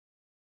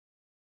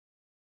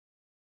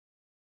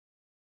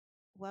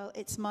Well,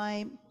 it's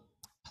my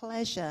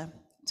pleasure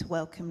to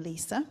welcome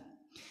Lisa,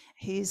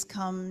 who's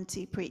come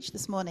to preach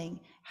this morning.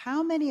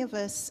 How many of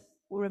us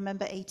will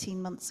remember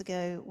 18 months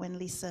ago when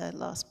Lisa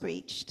last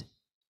preached?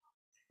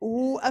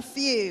 Oh, a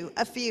few.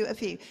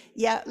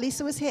 Yeah,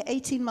 Lisa was here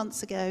 18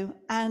 months ago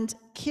and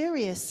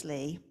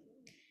curiously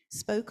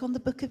spoke on the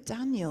book of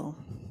Daniel.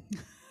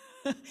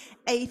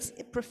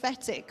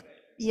 Prophetic.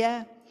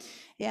 Yeah.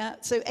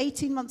 So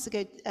 18 months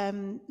ago,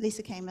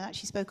 Lisa came and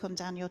actually spoke on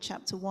Daniel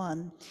chapter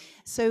 1.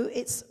 So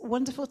it's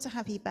wonderful to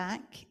have you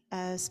back,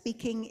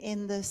 speaking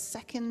in the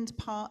second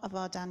part of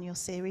our Daniel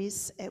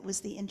series. It was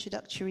the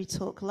introductory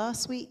talk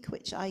last week,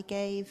 which I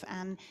gave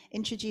and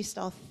introduced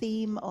our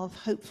theme of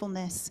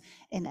hopefulness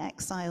in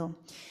exile.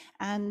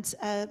 And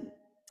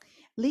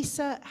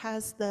Lisa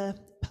has the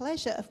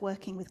pleasure of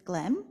working with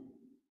Glenn.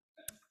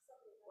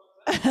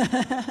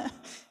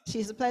 She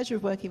has the pleasure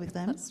of working with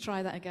them. Let's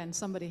try that again.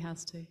 Somebody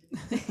has to.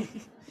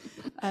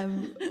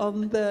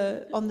 On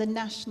the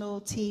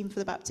national team for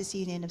the Baptist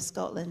Union of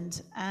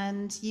Scotland,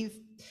 and you've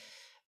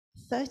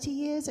 30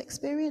 years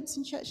experience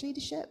in church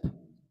leadership.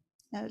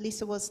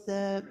 Lisa was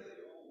the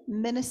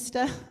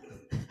minister.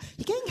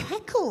 You're getting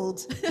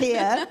heckled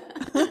here.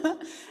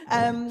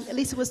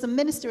 Lisa was the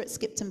minister at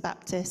Skipton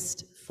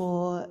Baptist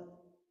for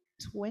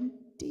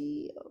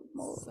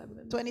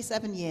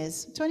 27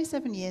 years.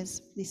 27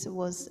 years Lisa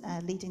was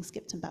leading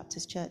Skipton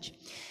Baptist Church.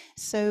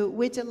 So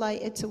we're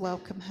delighted to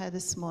welcome her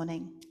this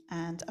morning.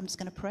 And I'm just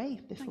going to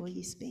pray before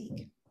you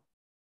speak.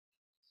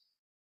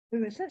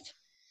 Who is it?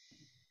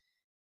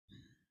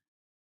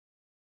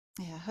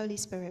 Yeah, Holy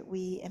Spirit,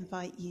 we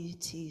invite you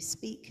to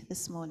speak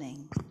this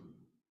morning.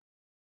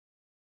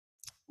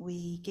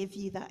 We give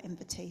you that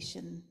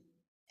invitation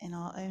in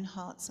our own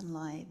hearts and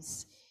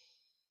lives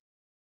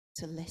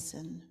to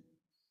listen.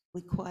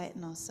 We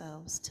quieten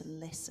ourselves to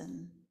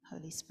listen,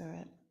 Holy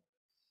Spirit.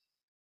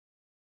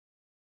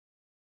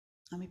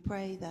 And we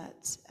pray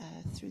that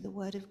through the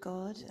word of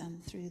God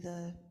and through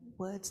the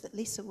words that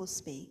Lisa will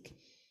speak,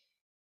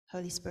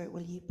 Holy Spirit,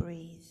 will you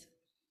breathe?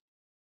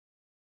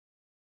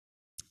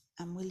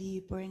 And will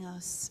you bring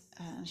us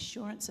an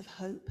assurance of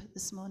hope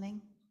this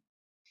morning?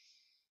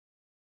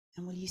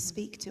 And will you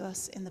speak to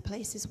us in the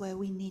places where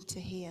we need to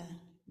hear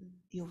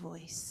your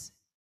voice?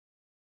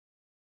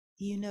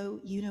 You know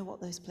what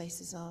those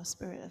places are,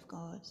 Spirit of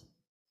God.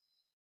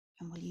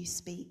 And will you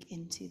speak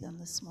into them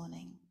this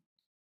morning?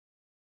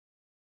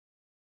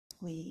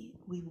 We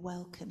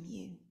welcome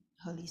you,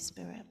 Holy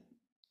Spirit.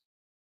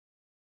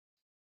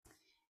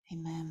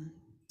 Amen.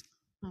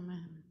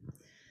 Amen.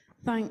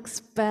 Thanks,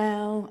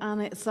 Belle,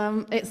 and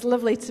it's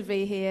lovely to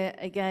be here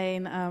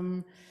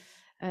again.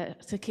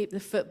 To keep the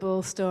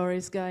football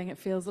stories going, it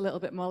feels a little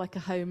bit more like a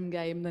home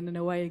game than an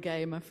away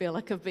game. I feel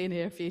like I've been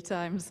here a few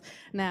times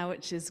now,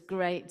 which is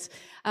great.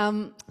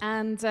 I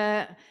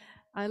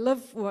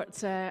love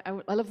what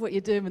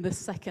you're doing with the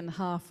second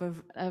half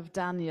of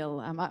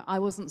Daniel. I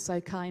wasn't so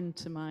kind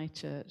to my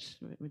church.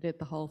 We did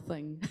the whole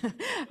thing,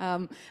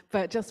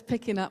 but just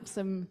picking up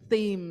some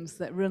themes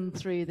that run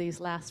through these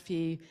last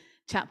few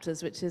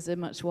chapters, which is a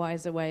much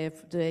wiser way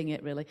of doing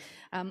it, really.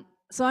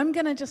 So I'm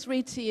going to just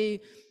read to you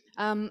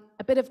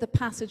a bit of the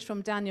passage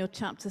from Daniel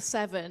chapter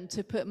 7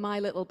 to put my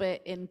little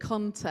bit in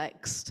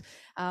context.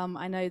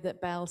 I know that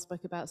Belle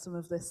spoke about some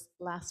of this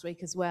last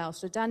week as well.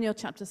 So Daniel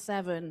chapter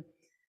 7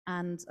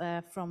 and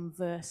from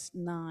verse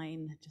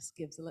 9 just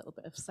gives a little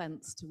bit of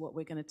sense to what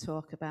we're going to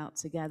talk about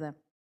together.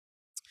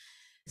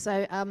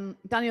 So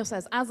Daniel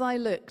says, "As I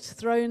looked,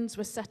 thrones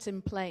were set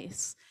in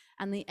place,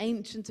 and the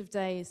Ancient of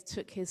Days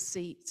took his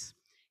seat.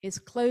 His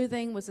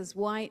clothing was as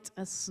white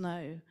as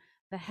snow.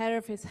 The hair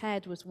of his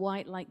head was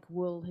white like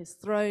wool. His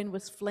throne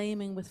was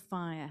flaming with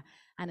fire,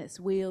 and its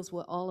wheels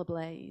were all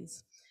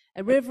ablaze.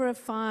 A river of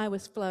fire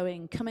was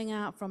flowing, coming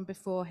out from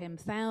before him.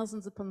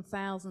 Thousands upon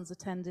thousands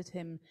attended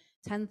him.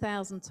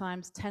 10,000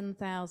 times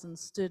 10,000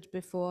 stood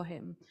before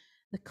him.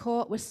 The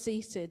court was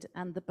seated,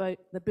 and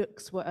the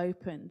books were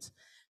opened.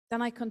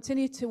 Then I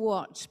continued to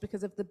watch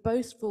because of the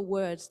boastful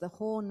words the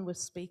horn was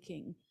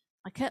speaking.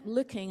 I kept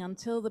looking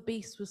until the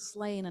beast was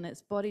slain and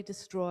its body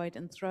destroyed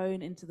and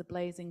thrown into the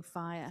blazing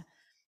fire.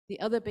 The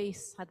other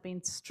beasts had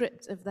been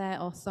stripped of their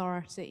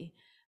authority,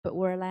 but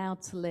were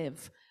allowed to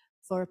live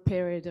for a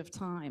period of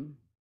time."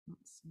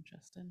 That's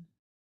interesting.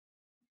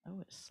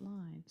 Oh, it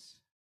slides.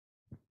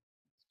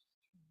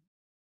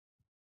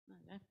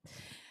 Okay.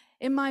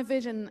 "In my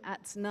vision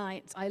at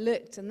night, I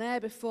looked, and there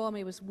before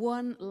me was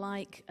one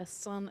like a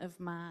son of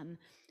man,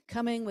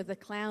 coming with the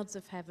clouds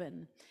of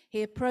heaven.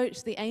 He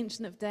approached the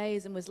Ancient of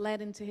Days and was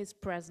led into his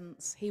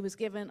presence. He was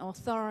given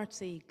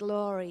authority,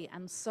 glory,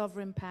 and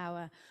sovereign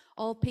power.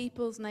 All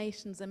peoples,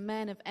 nations, and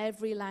men of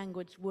every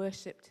language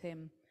worshipped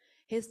him.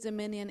 His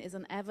dominion is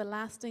an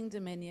everlasting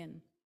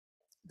dominion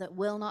that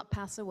will not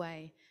pass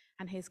away,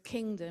 and his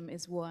kingdom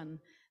is one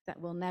that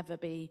will never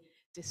be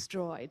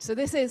destroyed." So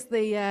this is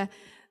the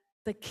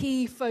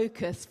key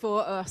focus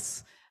for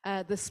us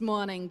this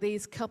morning,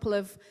 these couple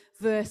of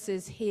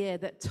verses here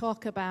that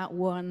talk about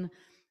one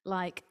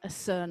like a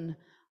son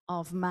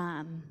of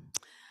man.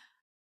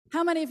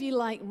 How many of you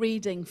like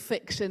reading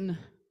fiction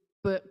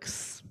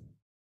books.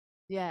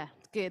 Yeah,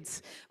 good.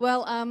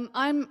 Well,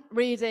 I'm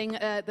reading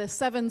the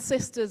Seven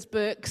Sisters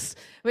books,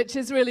 which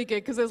is really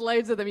good because there's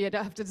loads of them. You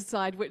don't have to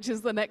decide which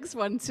is the next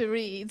one to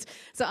read.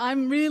 So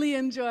I'm really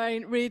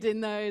enjoying reading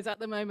those at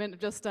the moment. I've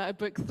just started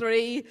book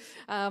 3.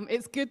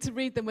 It's good to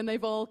read them when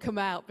they've all come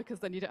out because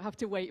then you don't have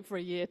to wait for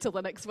a year till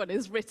the next one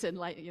is written,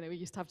 like we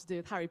used to have to do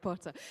with Harry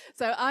Potter.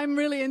 So I'm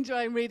really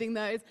enjoying reading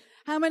those.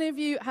 How many of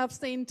you have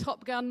seen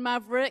Top Gun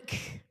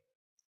Maverick?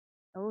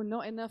 Oh,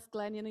 not enough,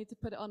 Glenn. You need to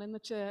put it on in the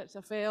church,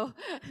 I feel.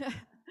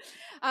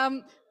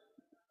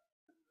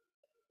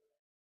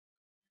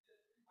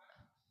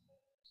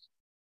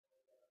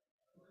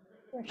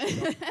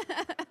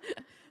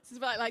 This is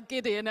like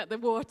Gideon at the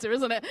water,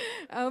 isn't it?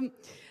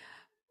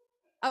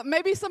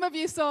 Maybe some of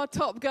you saw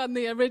Top Gun,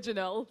 the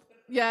original.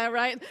 Yeah,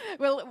 right.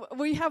 Well,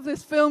 we have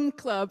this film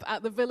club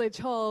at the Village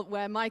Hall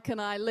where Mike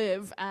and I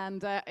live,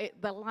 and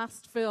the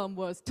last film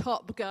was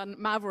Top Gun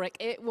Maverick.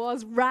 It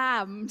was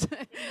rammed.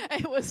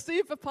 It was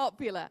super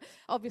popular.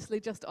 Obviously,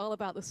 just all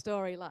about the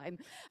storyline.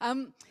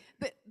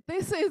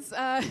 These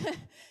are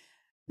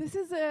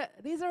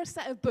a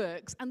set of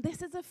books, and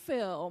this is a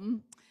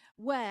film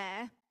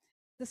where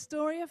the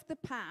story of the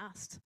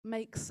past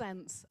makes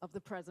sense of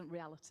the present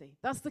reality.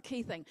 That's the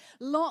key thing.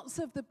 Lots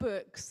of the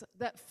books,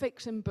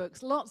 fiction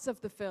books, lots of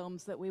the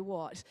films that we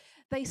watch,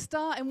 they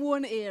start in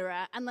one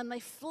era and then they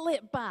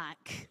flip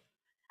back.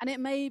 And it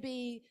may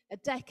be a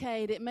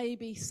decade, it may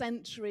be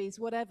centuries,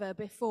 whatever,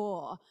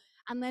 before.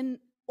 And then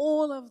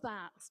all of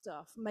that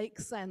stuff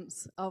makes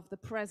sense of the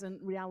present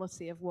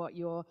reality of what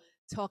you're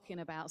talking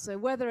about. So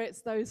whether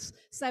it's those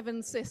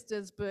Seven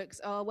Sisters books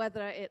or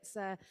whether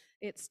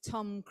it's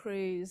Tom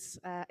Cruise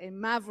in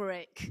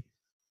Maverick,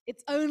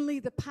 it's only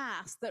the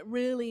past that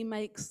really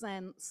makes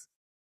sense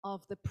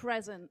of the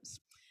present.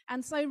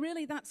 And so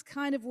really that's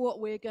kind of what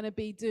we're going to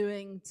be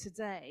doing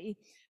today.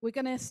 We're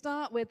going to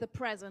start with the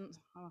present.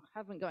 Oh, I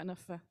haven't got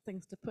enough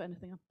things to put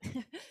anything on.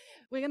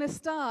 We're going to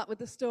start with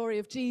the story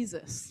of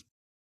Jesus.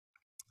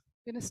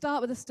 We're going to start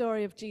with the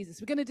story of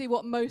Jesus. We're going to do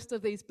what most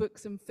of these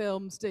books and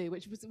films do,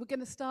 which is we're going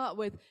to start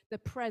with the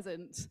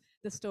present,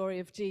 the story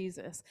of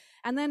Jesus.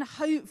 And then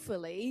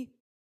hopefully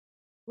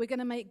we're going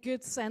to make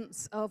good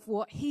sense of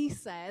what he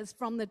says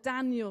from the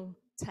Daniel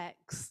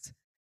text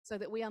so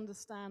that we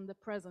understand the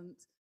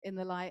present in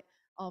the light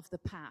of the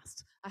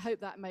past. I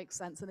hope that makes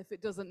sense. And if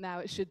it doesn't now,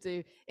 it should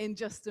do in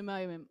just a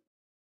moment.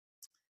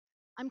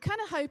 I'm kind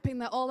of hoping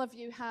that all of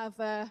you have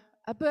a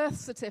birth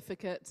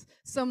certificate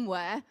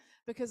somewhere,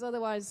 because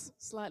otherwise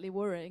slightly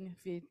worrying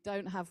if you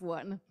don't have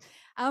one.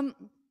 On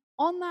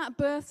that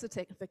birth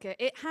certificate,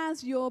 it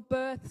has your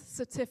birth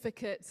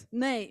certificate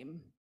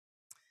name.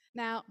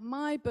 Now,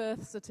 my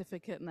birth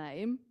certificate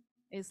name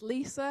is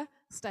Lisa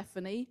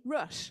Stephanie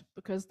Rush,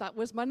 because that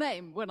was my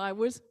name when I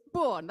was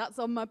born. That's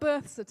on my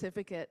birth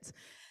certificate.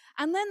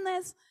 And then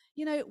there's,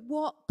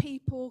 what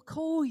people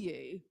call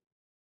you.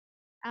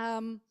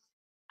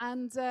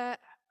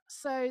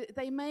 So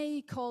they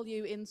may call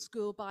you in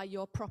school by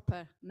your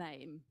proper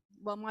name.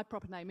 Well, my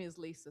proper name is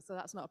Lisa, so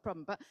that's not a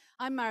problem. But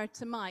I'm married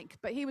to Mike,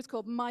 but he was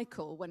called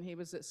Michael when he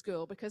was at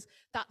school because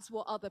that's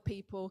what other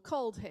people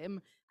called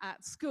him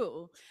at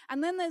school.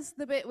 And then there's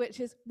the bit which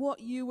is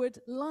what you would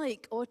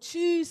like or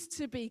choose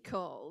to be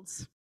called.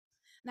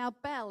 Now,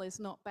 Belle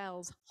is not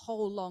Belle's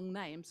whole long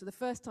name. So the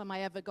first time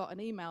I ever got an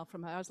email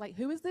from her, I was like,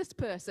 who is this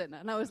person?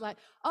 And I was like,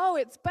 oh,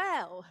 it's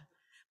Belle.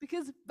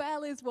 Because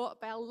Belle is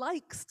what Belle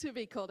likes to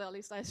be called, or at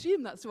least I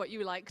assume that's what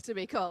you like to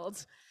be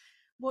called.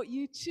 What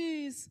you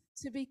choose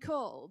to be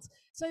called.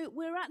 So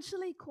we're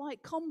actually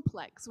quite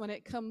complex when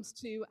it comes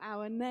to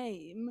our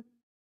name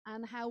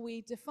and how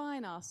we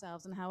define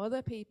ourselves and how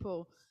other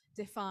people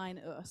define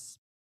us.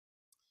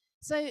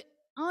 So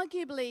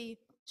arguably,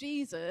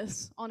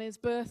 Jesus, on his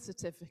birth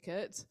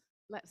certificate,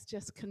 let's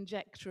just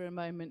conjecture a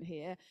moment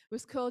here,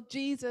 was called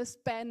Jesus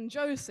ben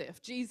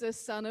Joseph, Jesus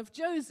son of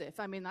Joseph.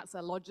 I mean, that's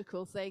a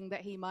logical thing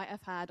that he might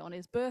have had on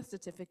his birth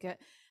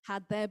certificate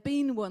had there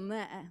been one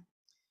there.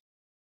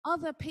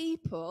 Other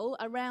people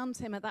around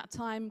him at that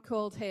time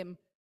called him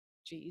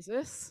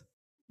Jesus,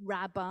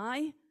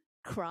 Rabbi,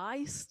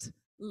 Christ,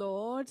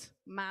 Lord,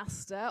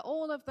 Master,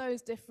 all of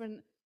those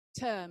different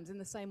terms in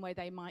the same way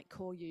they might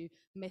call you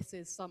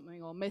Mrs.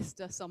 something or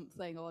Mr.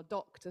 something or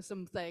Dr.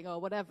 something or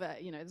whatever.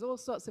 There's all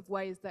sorts of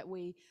ways that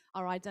we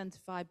are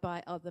identified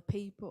by other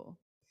people.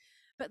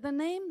 But the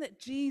name that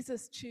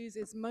Jesus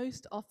chooses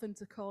most often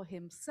to call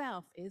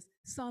himself is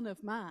Son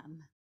of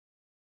Man.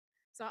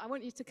 So I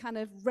want you to kind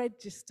of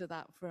register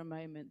that for a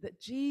moment, that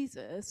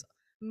Jesus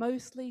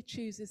mostly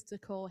chooses to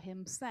call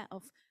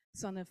himself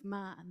Son of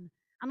Man.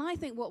 And I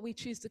think what we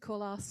choose to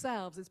call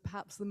ourselves is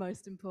perhaps the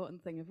most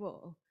important thing of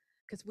all,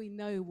 because we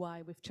know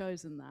why we've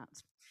chosen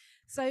that.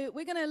 So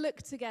we're going to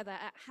look together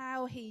at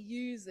how he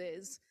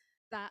uses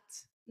that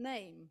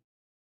name.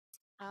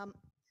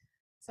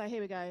 So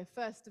here we go.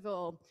 First of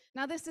all,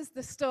 now this is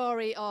the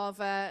story of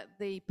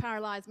the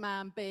paralyzed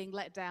man being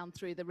let down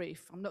through the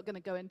roof. I'm not going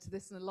to go into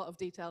this in a lot of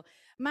detail.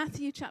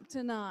 Matthew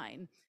chapter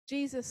 9,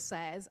 Jesus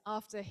says,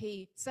 after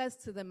he says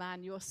to the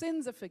man, your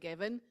sins are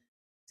forgiven,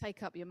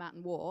 take up your mat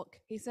and walk.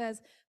 He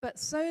says, but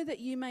so that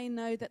you may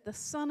know that the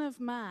Son of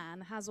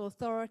Man has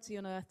authority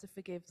on earth to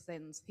forgive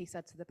sins, he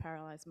said to the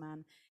paralyzed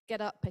man,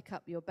 get up, pick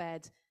up your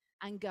bed,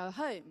 and go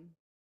home.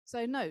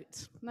 So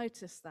notice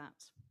that.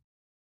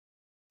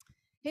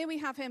 Here we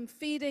have him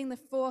feeding the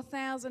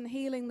 4,000,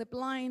 healing the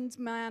blind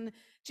man.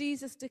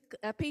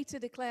 Peter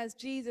declares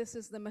Jesus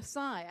is the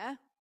Messiah.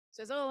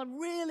 So it's all a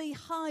really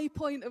high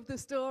point of the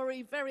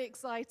story, very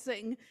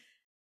exciting.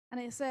 And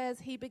it says,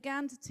 he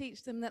began to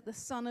teach them that the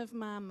Son of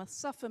Man must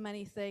suffer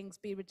many things,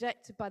 be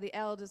rejected by the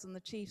elders and the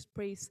chief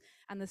priests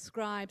and the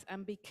scribes,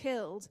 and be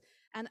killed,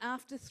 and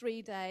after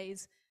 3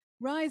 days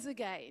rise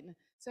again.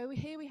 So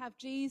here we have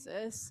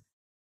Jesus,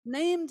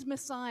 named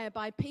Messiah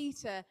by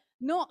Peter,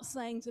 not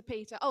saying to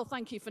Peter, oh,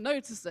 thank you for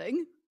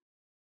noticing.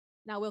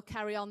 Now we'll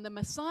carry on. The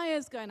Messiah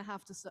is going to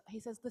have to, he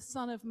says, the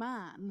Son of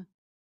Man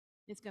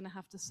is going to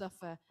have to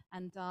suffer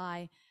and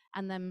die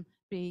and then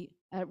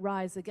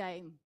rise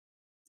again.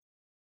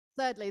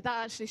 Thirdly,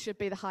 that actually should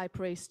be the high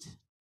priest,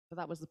 but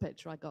that was the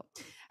picture I got.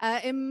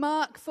 In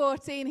Mark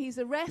 14, he's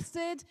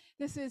arrested.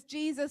 This is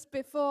Jesus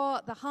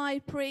before the high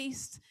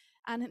priest,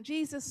 and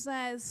Jesus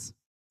says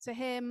to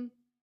him,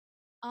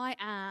 I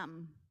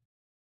am.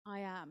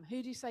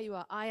 Who do you say you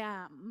are? I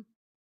am.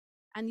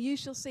 And you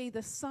shall see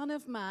the Son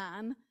of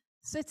Man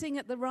sitting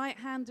at the right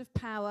hand of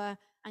power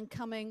and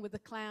coming with the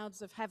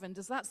clouds of heaven.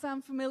 Does that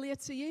sound familiar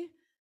to you?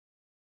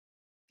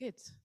 Good.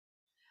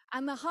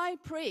 And the high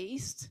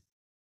priest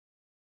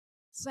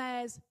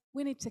says,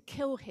 we need to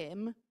kill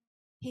him.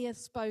 He has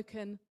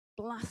spoken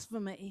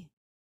blasphemy.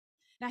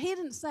 Now, he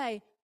didn't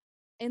say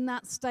in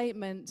that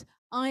statement,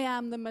 I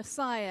am the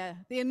Messiah,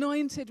 the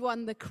anointed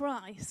one, the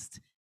Christ.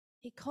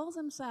 He calls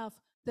himself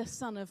the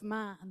Son of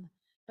Man.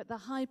 But the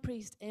high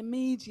priest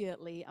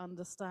immediately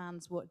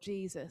understands what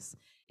Jesus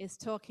is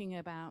talking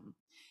about.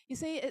 You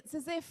see, it's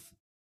as if,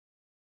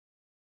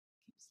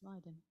 keep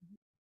sliding.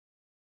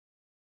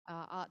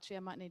 Archie, I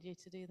might need you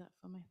to do that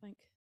for me, I think.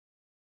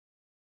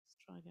 Let's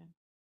try again.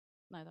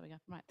 No, there we go.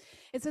 Right.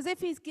 It's as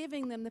if he's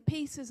giving them the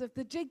pieces of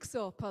the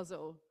jigsaw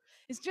puzzle.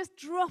 It's just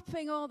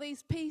dropping all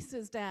these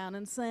pieces down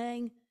and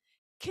saying,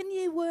 can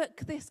you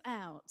work this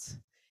out?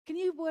 Can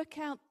you work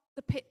out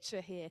the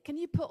picture here? Can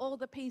you put all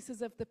the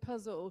pieces of the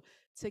puzzle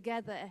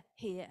together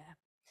here?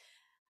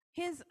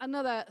 Here's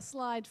another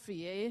slide for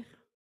you.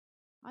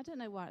 I don't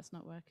know why it's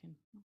not working.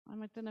 I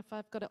don't know if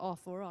I've got it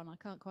off or on. I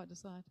can't quite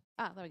decide.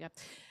 There we go.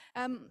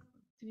 Can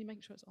you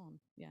make sure it's on?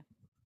 Yeah.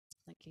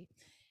 Thank you.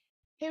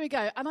 Here we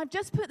go. And I've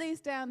just put these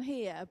down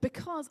here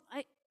because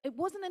it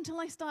wasn't until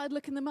I started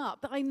looking them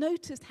up that I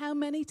noticed how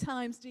many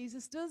times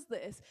Jesus does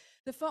this.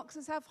 The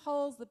foxes have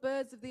holes, the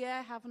birds of the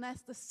air have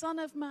nests, the Son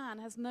of Man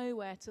has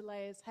nowhere to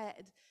lay his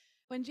head.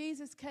 When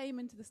Jesus came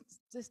into the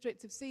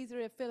district of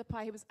Caesarea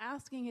Philippi, he was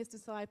asking his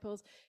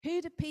disciples,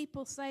 who do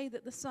people say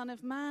that the Son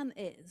of Man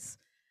is?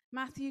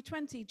 Matthew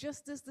 20,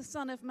 just as the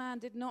Son of Man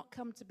did not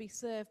come to be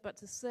served, but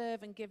to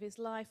serve and give his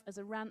life as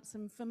a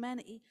ransom for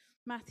many.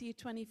 Matthew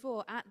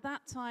 24, at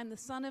that time the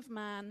Son of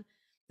Man,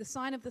 the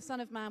sign of the Son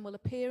of Man will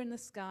appear in the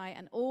sky,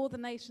 and all the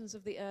nations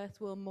of the earth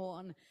will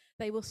mourn.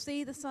 They will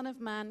see the Son of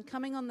Man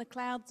coming on the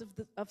clouds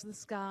of the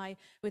sky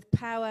with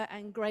power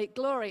and great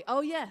glory.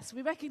 Oh yes,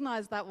 we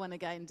recognize that one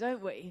again,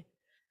 don't we?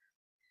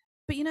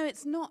 But you know,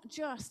 it's not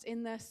just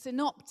in the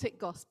synoptic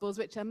gospels,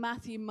 which are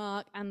Matthew,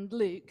 Mark, and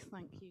Luke.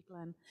 Thank you,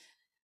 Glenn.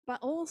 But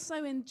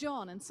also in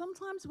John. And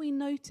sometimes we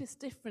notice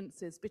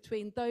differences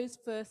between those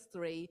first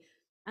three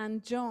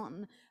and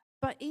John.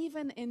 But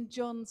even in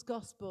John's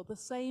gospel, the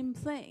same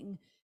thing.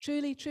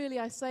 Truly, truly,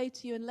 I say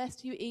to you,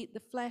 unless you eat the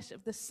flesh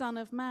of the Son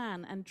of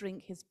Man and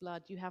drink his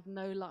blood, you have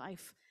no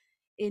life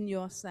in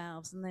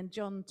yourselves. And then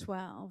John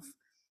 12,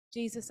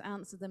 Jesus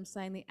answered them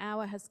saying, the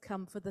hour has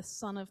come for the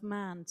Son of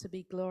Man to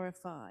be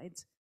glorified.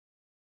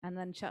 And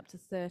then chapter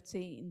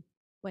 13,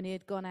 when he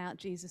had gone out,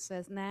 Jesus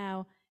says,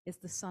 now is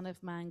the Son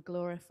of Man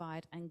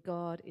glorified, and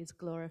God is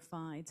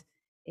glorified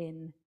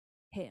in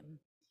him.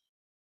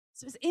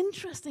 So it's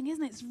interesting,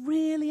 isn't it? It's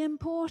really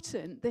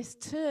important, this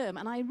term.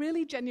 And I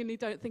really genuinely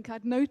don't think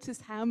I'd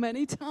noticed how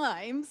many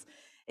times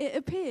it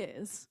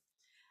appears.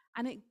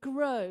 And it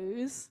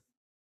grows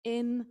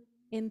in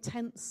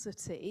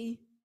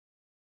intensity.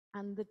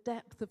 And the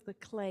depth of the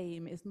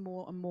claim is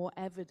more and more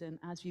evident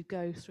as you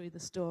go through the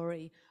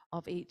story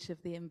of each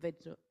of the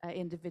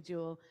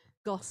individual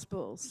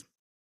Gospels.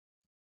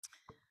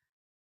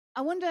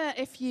 I wonder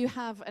if you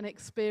have an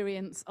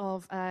experience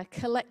of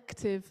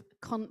collective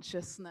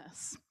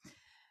consciousness.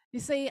 You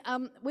see,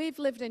 we've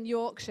lived in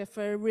Yorkshire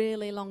for a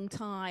really long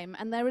time,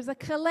 and there is a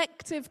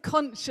collective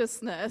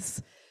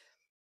consciousness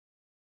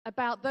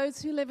about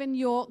those who live in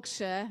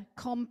Yorkshire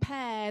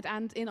compared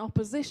and in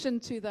opposition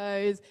to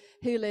those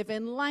who live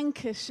in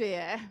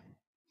Lancashire.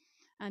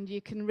 And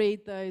you can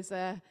read those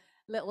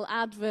little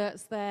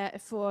adverts there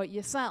for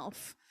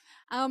yourself.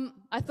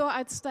 I thought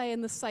I'd stay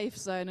in the safe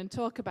zone and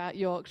talk about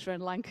Yorkshire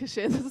and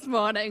Lancashire this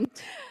morning.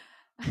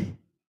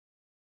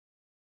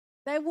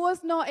 There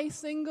was not a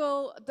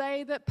single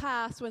day that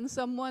passed when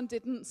someone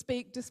didn't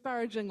speak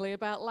disparagingly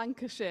about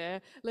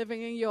Lancashire,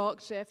 living in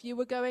Yorkshire. If you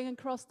were going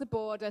across the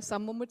border,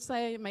 someone would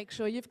say, make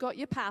sure you've got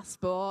your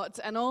passport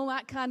and all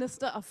that kind of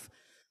stuff.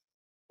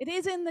 It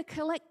is in the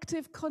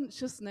collective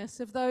consciousness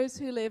of those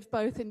who live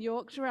both in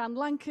Yorkshire and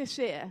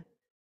Lancashire.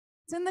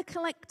 It's in the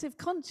collective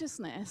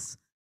consciousness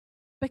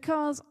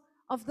because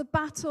of the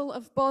Battle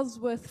of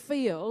Bosworth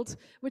Field,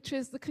 which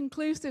is the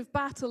conclusive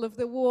battle of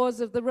the Wars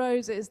of the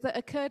Roses that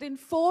occurred in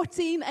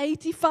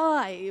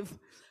 1485.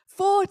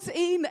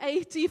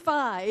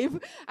 1485,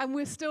 and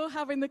we're still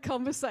having the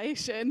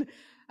conversation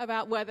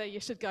about whether you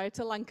should go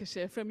to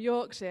Lancashire from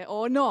Yorkshire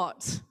or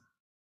not.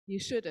 You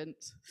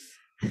shouldn't.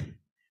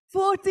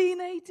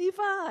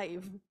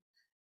 1485.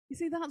 You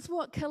see, that's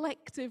what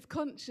collective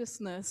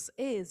consciousness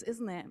is,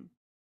 isn't it?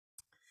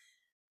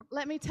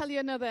 Let me tell you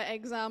another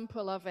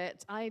example of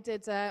it. I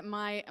did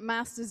my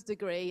master's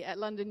degree at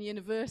London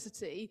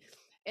University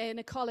in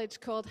a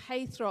college called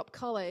Haythrop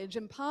College,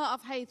 and part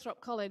of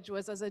Haythrop College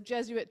was as a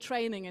Jesuit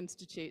training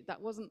institute.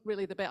 That wasn't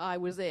really the bit I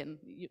was in.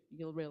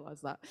 You'll realize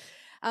that.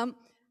 And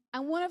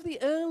one of the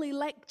early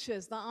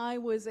lectures that I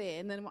was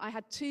in, and I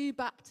had two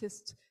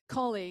Baptist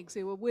colleagues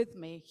who were with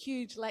me,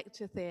 huge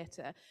lecture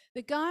theatre.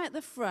 The guy at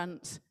the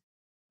front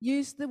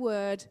used the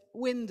word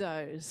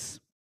windows.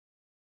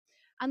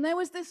 And there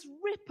was this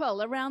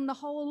ripple around the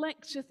whole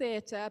lecture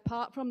theatre,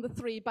 apart from the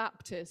three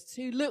Baptists,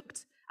 who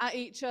looked at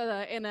each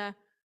other in a,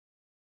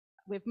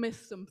 we've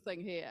missed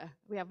something here.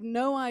 We have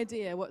no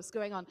idea what's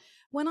going on.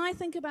 When I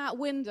think about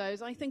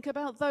windows, I think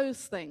about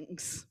those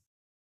things.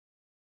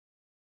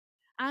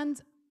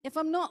 And if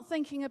I'm not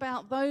thinking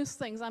about those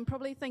things, I'm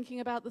probably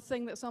thinking about the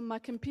thing that's on my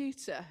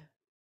computer.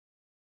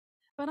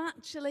 But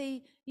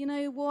actually, you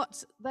know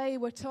what they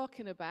were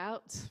talking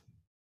about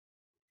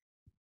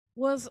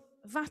was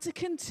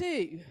Vatican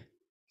II.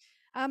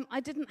 I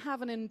didn't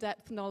have an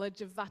in-depth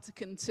knowledge of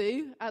Vatican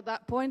II at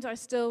that point. I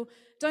still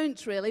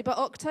don't really. But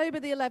October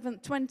the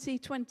 11th,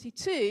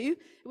 2022,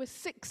 it was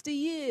 60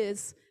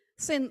 years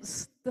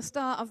since the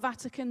start of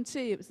Vatican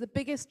II. It was the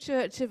biggest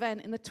church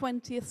event in the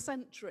 20th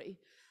century.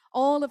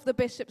 All of the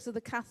bishops of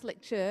the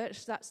Catholic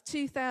Church, that's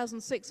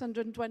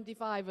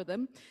 2,625 of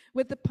them,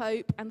 with the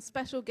Pope and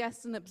special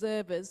guests and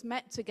observers,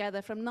 met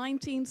together from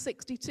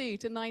 1962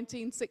 to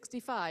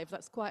 1965.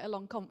 That's quite a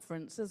long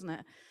conference, isn't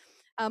it?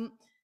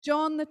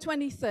 John the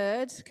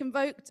 23rd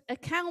convoked a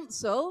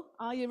council,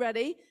 are you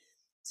ready,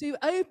 to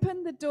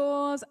open the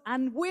doors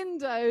and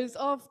windows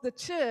of the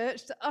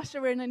church to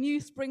usher in a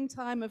new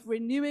springtime of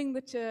renewing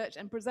the church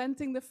and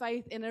presenting the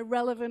faith in a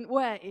relevant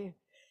way.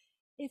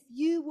 If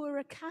you were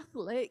a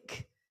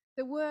Catholic,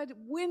 the word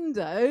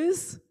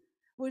windows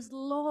was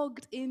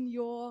logged in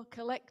your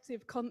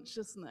collective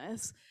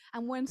consciousness.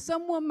 And when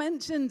someone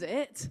mentioned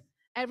it,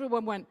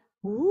 everyone went,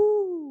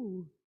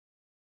 ooh.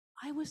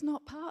 I was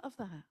not part of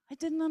that. I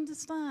didn't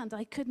understand.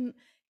 I couldn't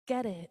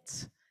get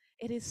it.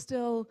 It is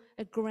still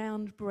a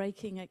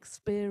groundbreaking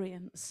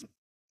experience.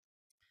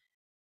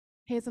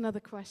 Here's another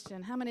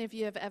question. How many of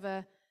you have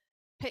ever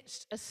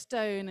pitched a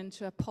stone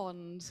into a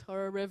pond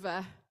or a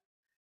river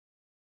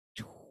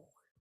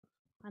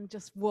and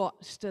just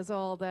watched as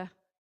all the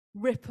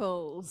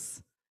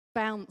ripples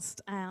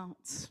bounced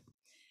out?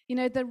 You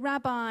know, the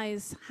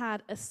rabbis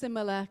had a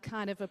similar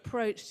kind of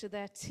approach to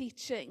their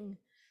teaching.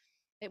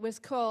 It was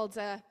called,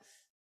 can't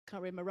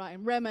remember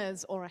writing,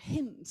 remez, or a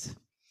hint.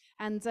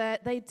 And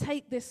they'd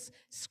take this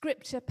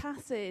scripture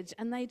passage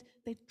and they'd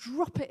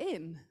drop it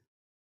in.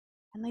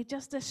 And they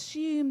just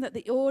assume that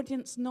the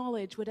audience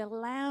knowledge would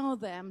allow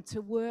them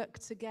to work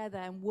together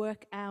and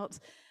work out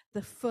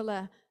the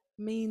fuller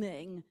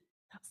meaning.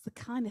 That's the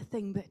kind of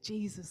thing that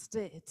Jesus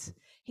did.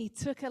 He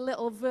took a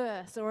little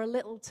verse or a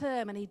little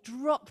term and he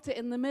dropped it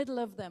in the middle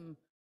of them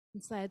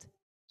and said,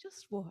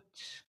 just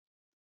watch.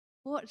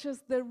 Watch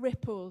as the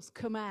ripples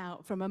come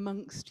out from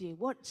amongst you.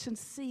 Watch and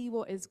see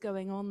what is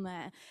going on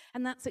there.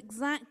 And that's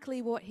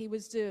exactly what he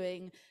was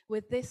doing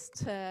with this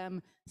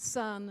term,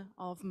 Son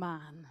of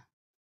Man.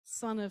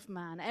 Son of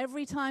Man.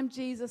 Every time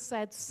Jesus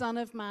said Son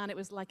of Man, it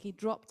was like he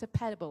dropped a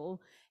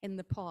pebble in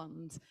the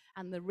pond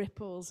and the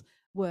ripples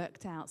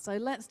worked out. So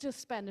let's just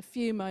spend a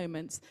few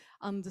moments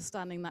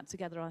understanding that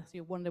together. I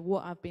you wonder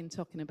what I've been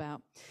talking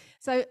about.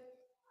 So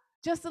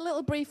just a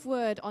little brief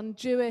word on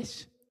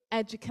Jewish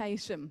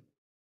education.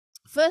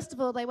 First of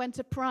all, they went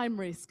to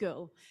primary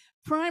school.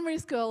 Primary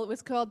school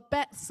was called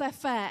Bet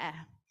Sefer.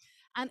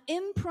 And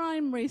in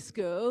primary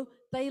school,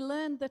 they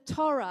learned the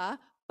Torah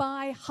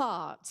by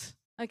heart.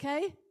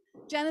 Okay?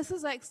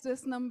 Genesis,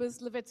 Exodus,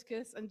 Numbers,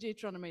 Leviticus, and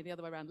Deuteronomy, the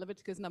other way around.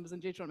 Leviticus, Numbers,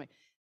 and Deuteronomy.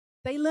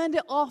 They learned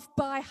it off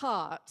by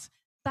heart.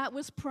 That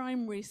was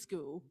primary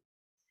school.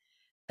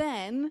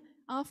 Then,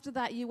 after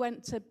that, you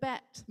went to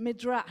Bet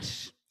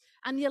Midrash,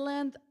 and you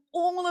learned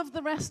all of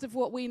the rest of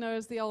what we know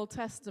as the Old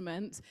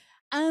Testament,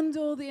 and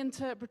all the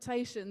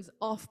interpretations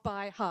off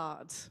by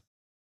heart.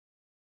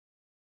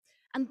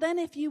 And then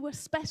if you were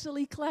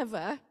specially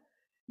clever,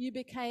 you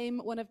became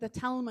one of the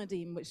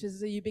Talmudim, which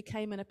is you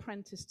became an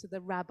apprentice to the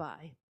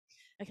rabbi.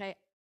 Okay,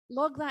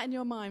 log that in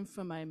your mind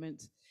for a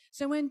moment.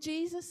 So when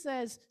Jesus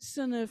says,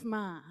 Son of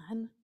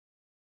Man,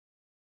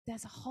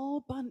 there's a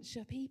whole bunch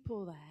of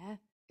people there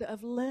that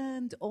have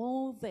learned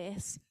all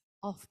this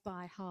off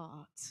by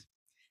heart.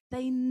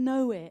 They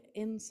know it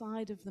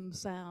inside of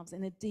themselves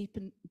in a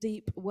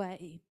deep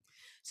way.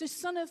 So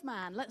Son of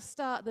Man, let's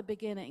start at the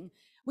beginning.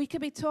 We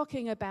could be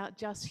talking about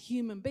just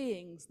human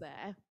beings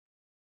there,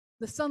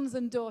 the sons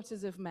and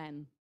daughters of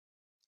men.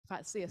 In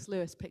fact, C.S.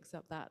 Lewis picks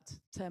up that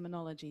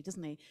terminology,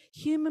 doesn't he?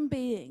 Human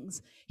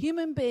beings,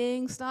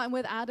 starting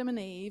with Adam and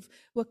Eve,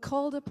 were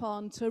called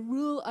upon to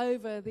rule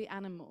over the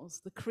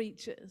animals, the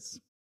creatures.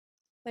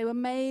 They were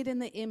made in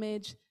the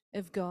image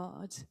of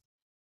God.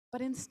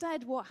 But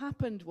instead, what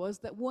happened was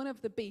that one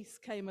of the beasts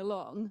came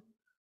along,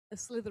 a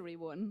slithery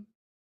one,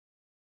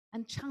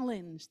 and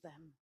challenged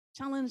them,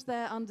 challenged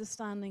their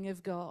understanding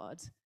of God.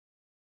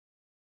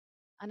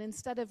 And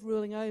instead of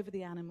ruling over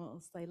the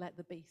animals, they let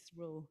the beast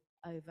rule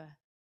over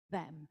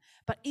them.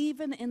 But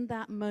even in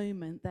that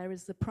moment, there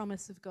is the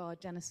promise of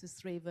God, Genesis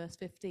 3, verse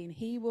 15.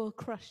 He will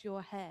crush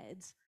your head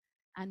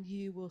and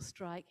you will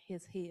strike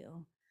his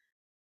heel.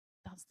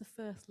 That's the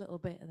first little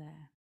bit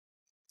there.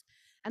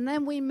 And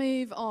then we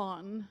move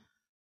on.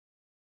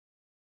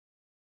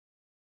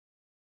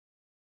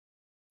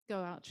 Go,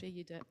 Archie,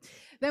 you do it.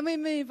 Then we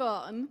move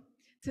on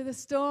to the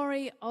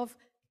story of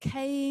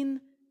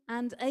Cain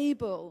and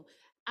Abel.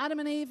 Adam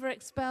and Eve are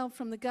expelled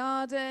from the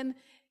garden.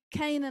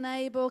 Cain and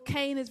Abel.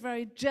 Cain is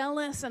very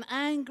jealous and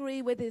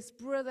angry with his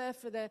brother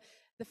for the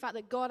fact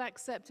that God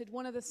accepted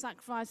one of the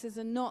sacrifices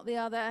and not the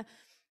other.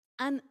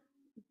 And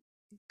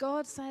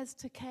God says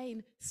to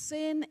Cain,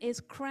 sin is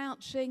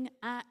crouching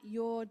at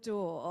your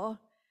door,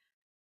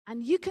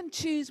 and you can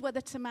choose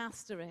whether to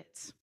master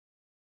it.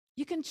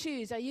 You can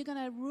choose, are you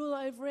going to rule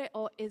over it,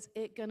 or is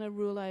it going to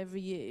rule over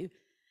you?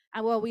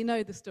 And well, we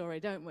know the story,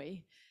 don't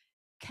we?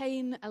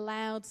 Cain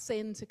allowed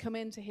sin to come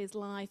into his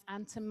life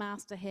and to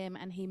master him,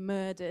 and he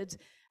murdered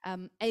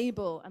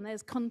Abel. And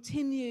there's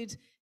continued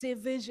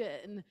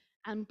division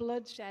and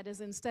bloodshed, as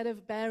instead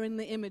of bearing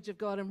the image of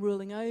God and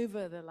ruling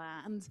over the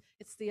land,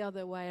 it's the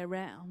other way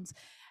around.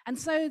 And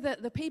so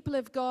that the people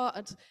of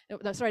God,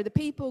 the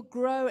people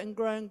grow and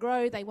grow and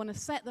grow. They want to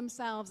set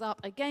themselves up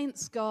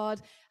against God,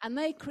 and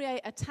they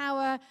create a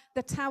tower,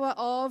 the Tower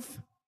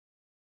of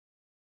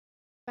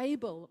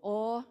Babel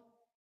or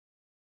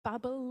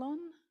Babylon,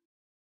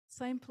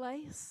 same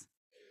place.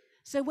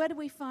 So where do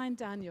we find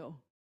Daniel?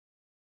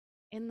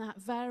 In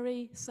that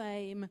very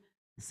same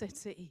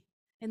city.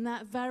 In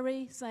that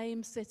very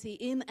same city,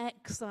 in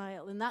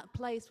exile, in that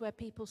place where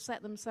people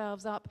set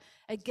themselves up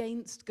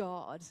against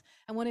God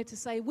and wanted to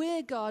say,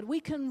 we're God,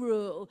 we can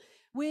rule.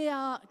 We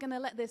are going to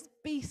let this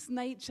beast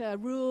nature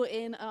rule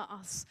in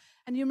us.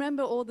 And you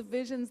remember all the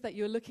visions that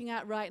you're looking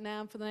at right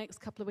now for the next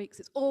couple of weeks?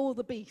 It's all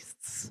the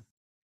beasts.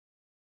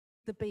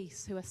 The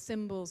beasts who are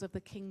symbols of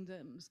the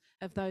kingdoms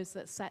of those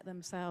that set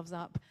themselves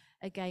up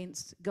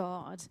against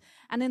God.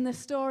 And in the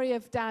story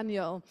of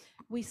Daniel,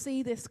 we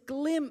see this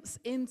glimpse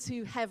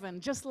into heaven,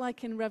 just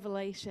like in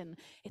Revelation.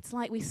 It's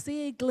like we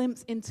see a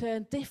glimpse into a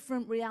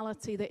different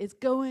reality that is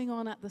going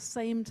on at the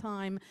same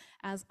time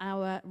as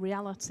our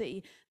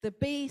reality. The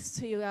beasts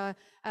who are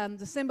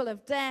the symbol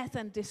of death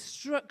and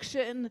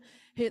destruction,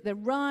 the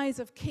rise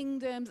of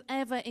kingdoms,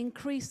 ever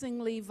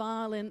increasingly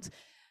violent,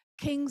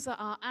 kings that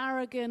are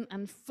arrogant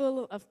and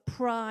full of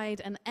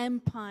pride and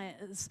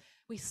empires.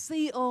 We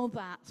see all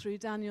that through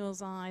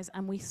Daniel's eyes,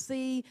 and we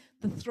see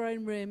the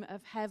throne room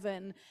of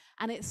heaven.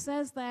 And it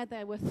says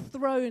there were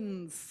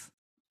thrones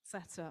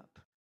set up.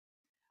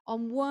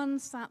 On one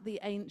sat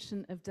the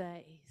Ancient of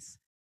Days,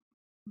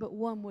 but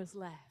one was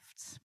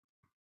left.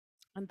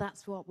 And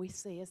that's what we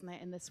see, isn't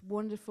it, in this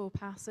wonderful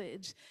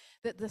passage,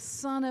 that the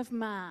Son of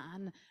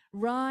Man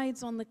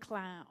rides on the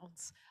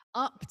clouds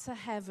up to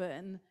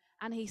heaven,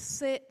 and he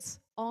sits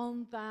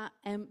on that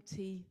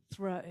empty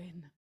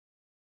throne.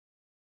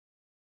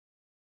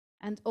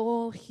 And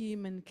all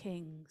human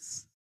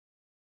kings,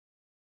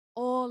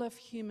 all of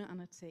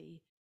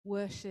humanity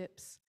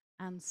worships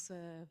and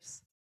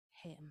serves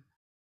him.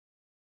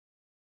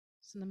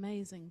 It's an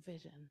amazing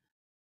vision.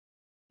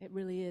 It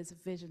really is a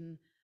vision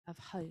of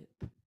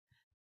hope.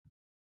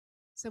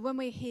 So when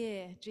we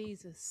hear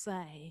Jesus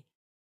say,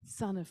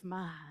 Son of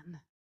Man,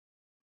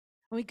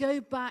 when we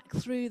go back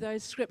through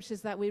those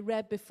scriptures that we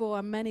read before,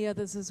 and many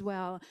others as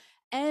well,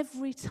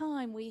 every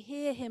time we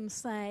hear him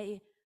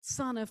say,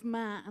 Son of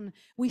Man,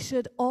 we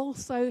should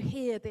also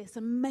hear this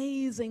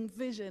amazing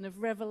vision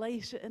of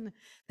Revelation,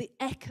 the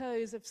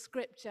echoes of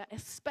Scripture,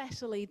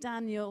 especially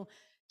Daniel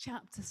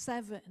chapter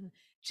 7.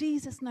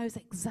 Jesus knows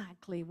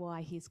exactly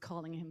why he's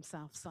calling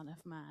himself Son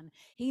of Man.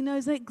 He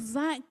knows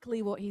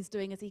exactly what he's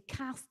doing as he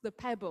casts the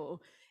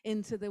pebble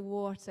into the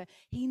water.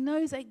 He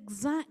knows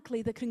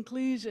exactly the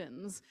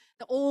conclusions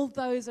that all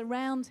those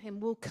around him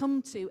will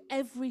come to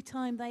every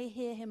time they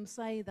hear him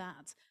say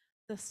that,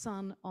 the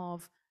Son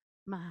of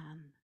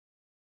Man.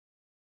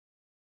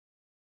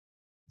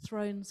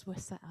 Thrones were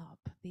set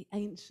up. The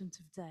Ancient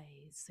of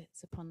Days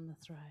sits upon the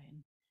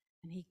throne,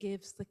 and he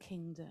gives the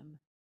kingdom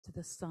to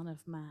the Son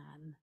of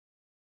Man.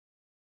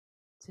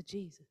 to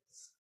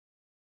Jesus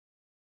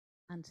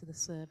and to the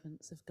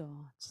servants of God.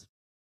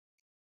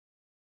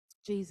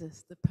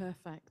 Jesus, the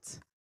perfect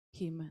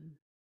human,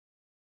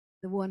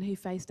 the one who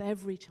faced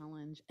every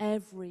challenge,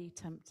 every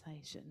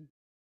temptation,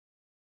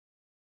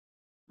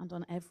 and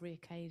on every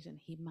occasion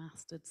he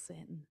mastered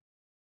sin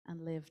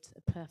and lived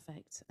a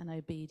perfect and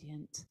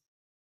obedient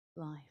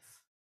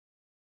life.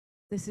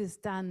 This is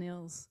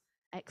Daniel's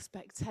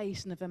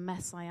expectation of a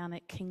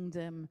messianic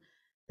kingdom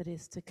that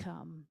is to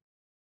come.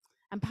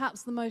 And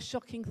perhaps the most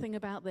shocking thing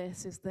about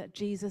this is that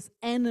Jesus'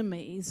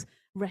 enemies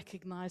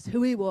recognized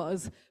who he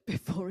was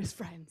before his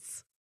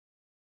friends.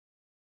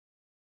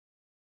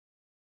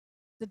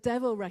 The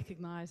devil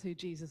recognized who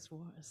Jesus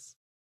was.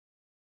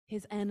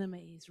 His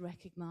enemies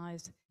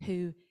recognized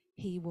who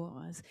he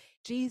was.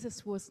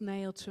 Jesus was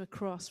nailed to a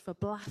cross for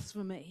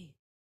blasphemy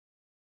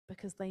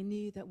because they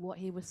knew that what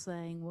he was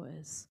saying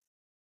was,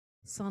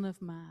 Son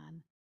of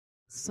Man,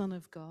 Son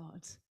of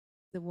God,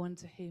 the one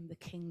to whom the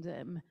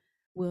kingdom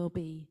will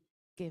be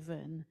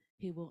given,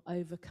 who will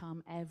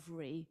overcome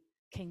every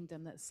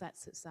kingdom that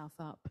sets itself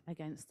up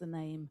against the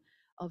name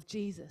of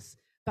Jesus.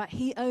 But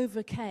he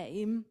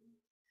overcame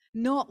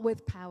not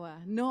with power,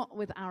 not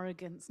with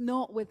arrogance,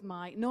 not with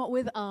might, not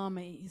with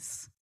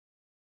armies,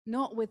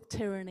 not with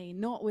tyranny,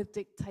 not with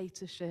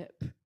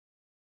dictatorship,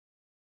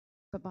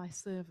 but by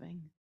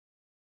serving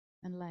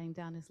and laying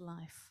down his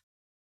life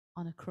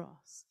on a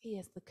cross. He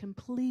is the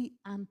complete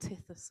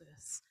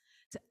antithesis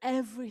to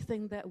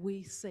everything that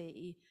we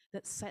see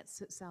that sets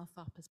itself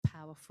up as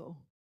powerful.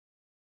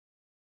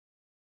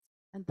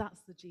 And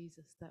that's the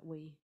Jesus that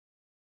we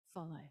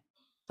follow.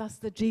 That's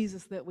the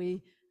Jesus that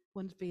we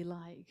want to be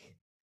like.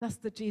 That's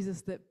the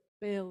Jesus that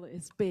Bill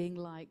is being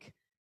like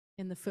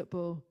in the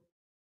football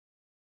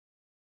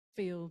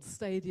field,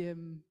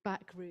 stadium,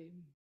 back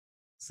room,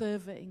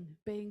 serving,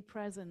 being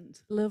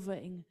present,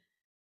 loving,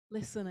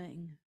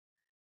 listening.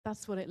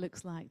 That's what it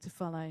looks like to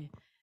follow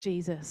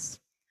Jesus.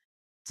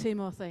 2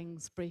 more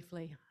things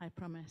briefly, I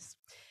promise.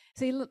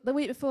 See, the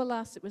week before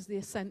last, it was the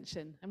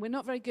Ascension, and we're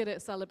not very good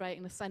at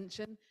celebrating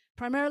Ascension,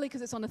 primarily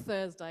because it's on a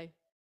Thursday.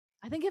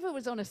 I think if it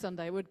was on a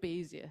Sunday, it would be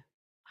easier.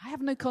 I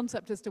have no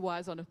concept as to why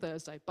it's on a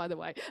Thursday, by the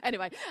way.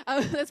 Anyway,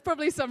 there's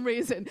probably some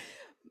reason.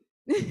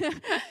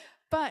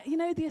 But, you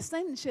know, the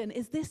Ascension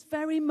is this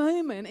very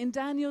moment in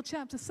Daniel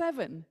chapter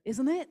 7,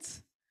 isn't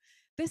it?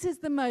 This is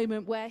the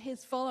moment where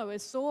his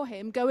followers saw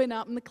him going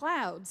up in the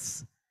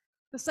clouds,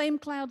 the same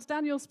clouds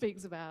Daniel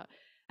speaks about,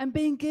 and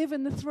being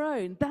given the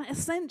throne. That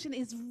ascension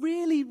is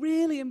really,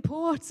 really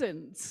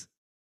important.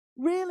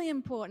 Really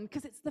important,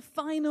 because it's the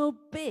final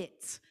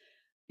bit.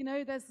 You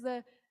know, there's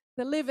the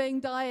living,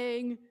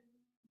 dying,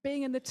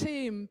 being in the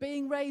tomb,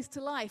 being raised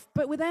to life.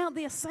 But without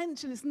the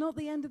ascension, it's not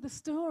the end of the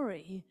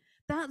story.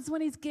 That's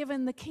when he's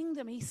given the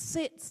kingdom. He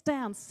sits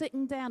down.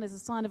 Sitting down is a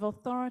sign of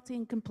authority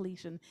and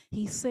completion.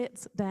 He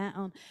sits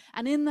down.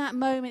 And in that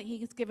moment, he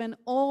is given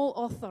all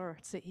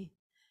authority.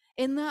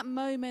 In that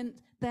moment,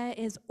 there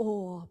is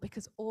awe,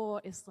 because awe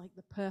is like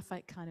the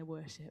perfect kind of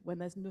worship when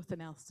there's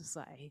nothing else to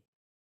say.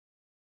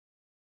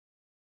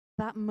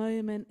 That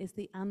moment is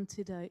the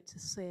antidote to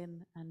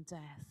sin and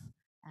death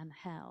and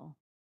hell.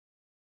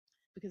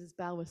 Because as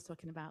Belle was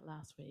talking about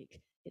last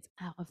week, it's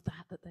out of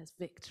that there's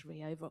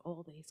victory over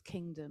all these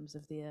kingdoms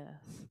of the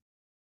earth.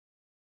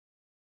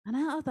 And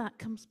out of that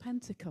comes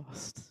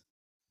Pentecost.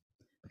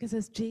 Because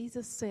as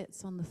Jesus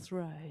sits on the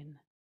throne,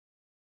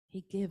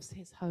 he gives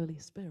his Holy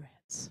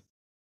Spirit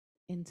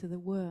into the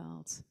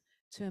world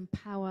to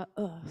empower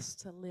us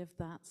to live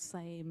that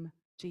same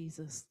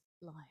Jesus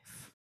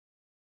life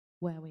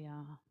where we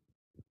are.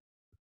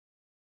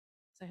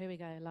 So here we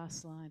go,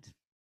 last slide.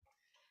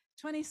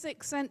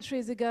 26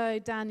 centuries ago,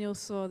 Daniel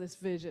saw this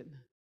vision.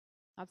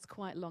 That's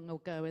quite long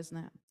ago, isn't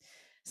it?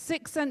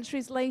 6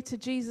 centuries later,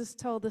 Jesus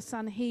told the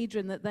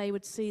Sanhedrin that they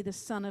would see the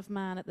Son of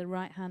Man at the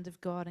right hand of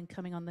God and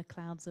coming on the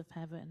clouds of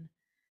heaven.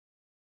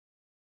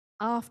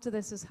 After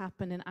this has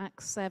happened in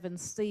Acts 7,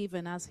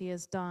 Stephen, as he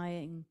is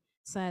dying,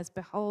 says,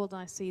 "Behold,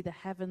 I see the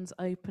heavens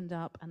opened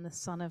up and the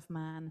Son of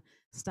Man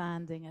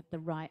standing at the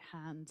right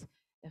hand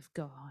of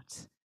God."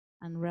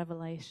 And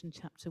Revelation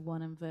chapter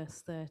 1 and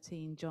verse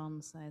 13,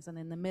 John says, "And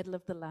in the middle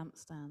of the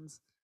lampstands,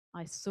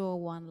 I saw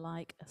one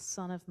like a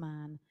son of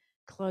man,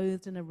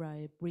 clothed in a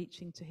robe,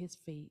 reaching to his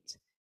feet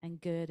and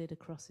girded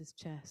across his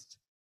chest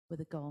with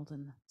a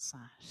golden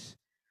sash."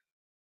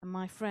 And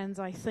my friends,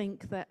 I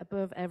think that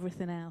above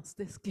everything else,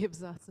 this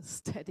gives us a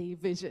steady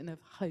vision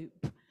of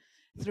hope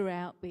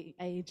throughout the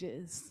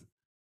ages.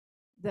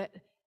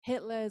 That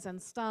Hitlers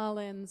and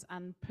Stalins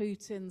and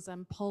Putins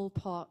and Pol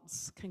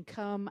Pots can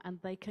come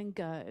and they can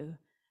go.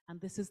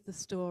 And this is the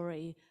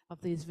story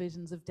of these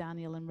visions of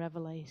Daniel and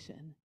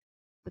Revelation.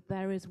 But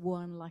there is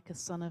one like a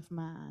son of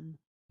man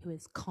who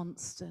is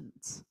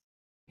constant,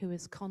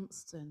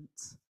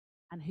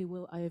 and who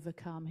will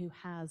overcome, who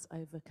has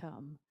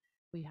overcome.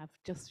 We have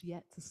just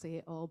yet to see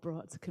it all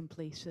brought to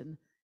completion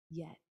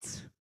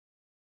yet.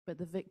 But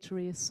the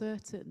victory is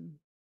certain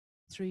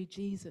through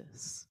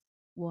Jesus,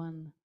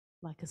 one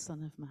like a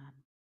son of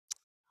man.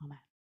 Amen.